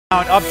Now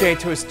an update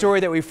to a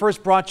story that we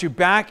first brought you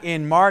back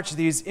in March.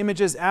 These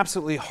images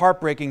absolutely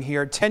heartbreaking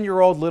here.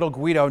 10-year-old little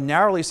Guido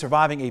narrowly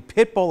surviving a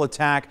pit bull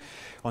attack.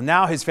 Well,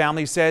 now his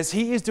family says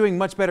he is doing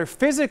much better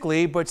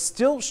physically, but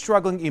still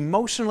struggling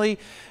emotionally.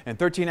 And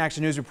 13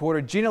 Action News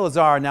reporter Gina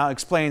Lazar now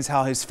explains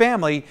how his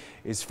family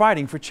is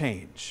fighting for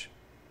change.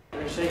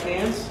 Shake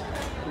hands.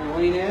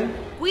 Lean in.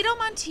 Guido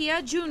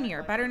Montilla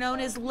Jr., better known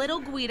as Little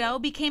Guido,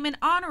 became an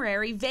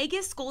honorary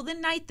Vegas Golden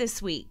Knight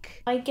this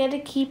week. I get to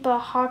keep a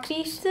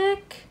hockey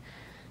stick,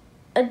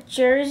 a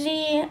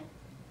jersey,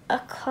 a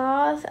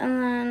cloth,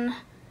 and then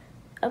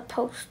a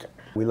poster.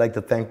 We like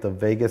to thank the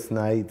Vegas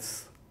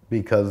Knights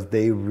because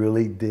they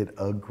really did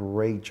a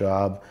great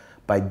job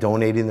by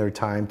donating their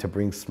time to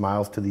bring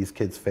smiles to these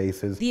kids'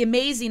 faces. The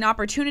amazing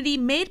opportunity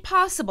made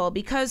possible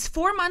because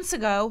 4 months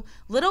ago,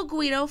 little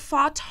Guido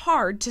fought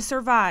hard to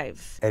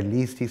survive. At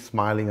least he's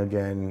smiling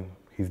again.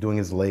 He's doing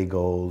his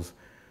Legos.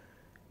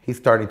 He's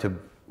starting to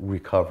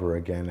recover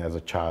again as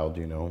a child,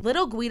 you know.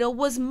 Little Guido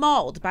was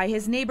mauled by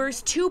his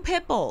neighbor's 2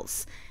 pit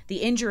bulls. The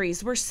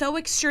injuries were so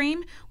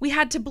extreme, we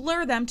had to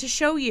blur them to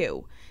show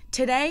you.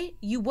 Today,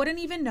 you wouldn't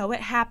even know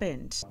it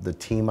happened. The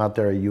team out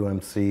there at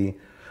UMC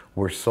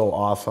were so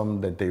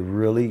awesome that they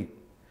really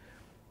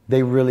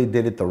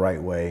did it the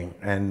right way,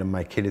 and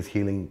my kid is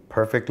healing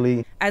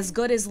perfectly. As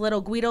good as little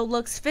Guido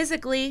looks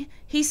physically,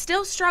 he's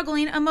still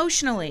struggling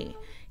emotionally.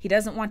 He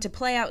doesn't want to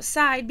play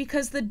outside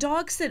because the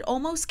dogs that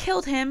almost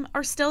killed him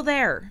are still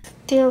there.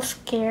 Still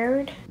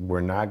scared.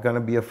 We're not going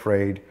to be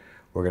afraid.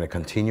 We're going to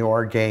continue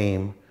our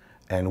game,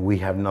 and we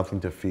have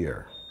nothing to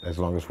fear as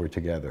long as we're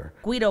together.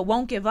 Guido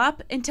won't give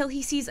up until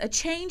he sees a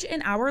change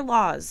in our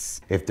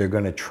laws. If they're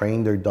going to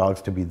train their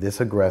dogs to be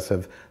this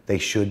aggressive, they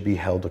should be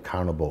held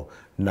accountable,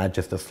 not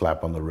just a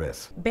slap on the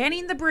wrist.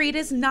 Banning the breed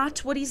is not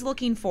what he's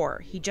looking for.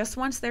 He just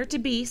wants there to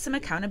be some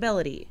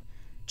accountability.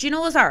 Gina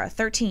Lazara,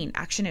 13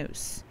 Action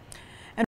News.